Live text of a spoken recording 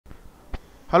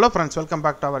Hello friends, welcome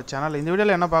back to our channel. In this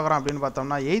video, என்ன பார்க்குறோம் அப்படின்னு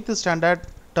பார்த்தோம்னா 8th standard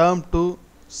term 2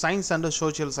 science and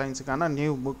social science கான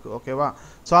new book ஓகேவா.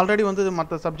 So already வந்து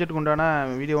மற்ற சப்ஜெக்ட்டுக்கு உண்டான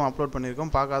வீடியோவும் அப்லோட்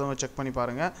பண்ணியிருக்கோம், பார்க்காதவங்க செக் பண்ணி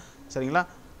பாருங்கள் சரிங்களா.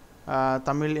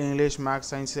 தமிழ், இங்கிலீஷ், மேக்ஸ்,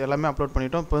 சயின்ஸ் எல்லாமே அப்லோட்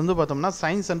பண்ணிட்டோம். இப்போ வந்து பார்த்தோம்னா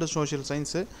சயின்ஸ் அண்ட் சோஷியல்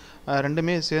சயின்ஸு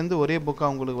ரெண்டுமே சேர்ந்து ஒரே புக்காக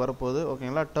உங்களுக்கு வரப்போகுது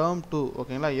ஓகேங்களா. டேர்ம் 2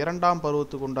 ஓகேங்களா, 2ஆம்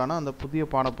பருவத்துக்கு உண்டான அந்த புதிய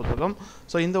பாடப்புத்தகம்.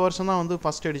 ஸோ இந்த வருஷம் தான் வந்து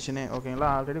ஃபஸ்ட் எடிஷனே ஓகேங்களா.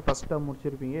 ஆல்ரெடி ஃபஸ்ட் டேர்ம்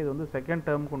முடிச்சிருப்பீங்க, இது வந்து செகண்ட்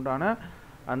டேர்முக்கு உண்டான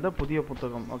அந்த புதிய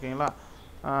புத்தகம் ஓகேங்களா.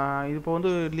 இப்போ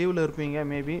வந்து லீவில் இருப்பீங்க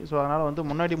மேபி, ஸோ அதனால்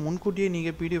வந்து முன்கூட்டியே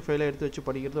நீங்கள் பிடிஎஃப் ஃபைலை எடுத்து வச்சு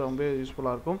படிக்கிறது ரொம்ப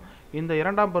யூஸ்ஃபுல்லாக இருக்கும். இந்த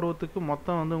 2ஆம் பருவத்துக்கு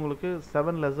மொத்தம் வந்து உங்களுக்கு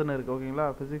 7 லெசன் இருக்குது ஓகேங்களா.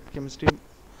 ஃபிசிக்ஸ், கெமிஸ்ட்ரி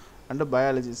அண்டு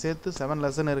பயாலஜி சேர்த்து 7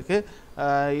 லெசன் இருக்குது.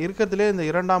 இருக்கிறதுலே இந்த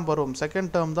 2ஆம் பருவம்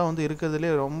செகண்ட் டேர்ம் தான் வந்து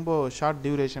இருக்கிறதுலே ரொம்ப ஷார்ட்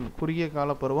டியூரேஷன், குறுகிய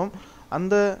கால பருவம்.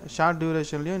 அந்த ஷார்ட்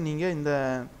டியூரேஷன்லேயும் நீங்கள் இந்த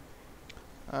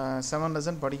 7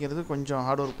 லெசன் படிக்கிறது கொஞ்சம்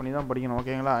ஹார்ட் ஒர்க் பண்ணி தான் படிக்கணும்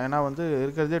ஓகேங்களா. ஏன்னா வந்து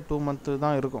இருக்கிறதே 2 மந்த்து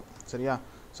தான் இருக்கும் சரியா.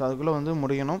 ஸோ அதுக்குள்ளே வந்து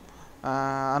முடியணும்.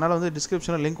 அதனால் வந்து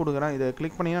டிஸ்கிரிப்ஷனில் லிங்க் கொடுக்குறேன், இதை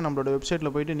கிளிக் பண்ணிங்கன்னா நம்மளோட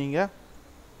வெப்சைட்டில் போய்ட்டு நீங்கள்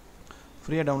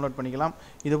ஃப்ரீயாக டவுன்லோட் பண்ணிக்கலாம்.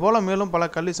 இதுபோல் மேலும் பல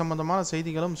கல்வி சம்பந்தமான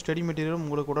செய்திகளும் ஸ்டடி மெட்டீரியலும்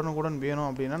உங்களுக்கு உடனுக்குடன் வேணும்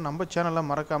அப்படின்னா நம்ம சேனலை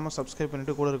மறக்காமல் சப்ஸ்கிரைப்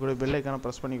பண்ணிவிட்டு கூட இருக்கக்கூடிய பெல் ஐக்கானை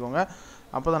ப்ரெஸ் பண்ணிக்கோங்க.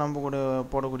 அப்போ தான் நம்ம கூட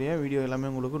போடக்கூடிய வீடியோ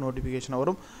எல்லாமே உங்களுக்கு நோட்டிஃபிகேஷன்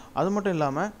வரும். அது மட்டும்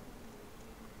இல்லாமல்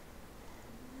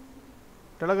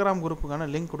டெலகிராம் குரூப்புக்கான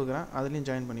லிங்க் கொடுக்குறேன், அதுலேயும்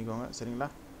ஜாயின் பண்ணிக்கோங்க சரிங்களா.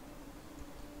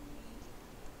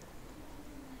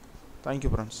 Thank you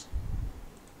friends.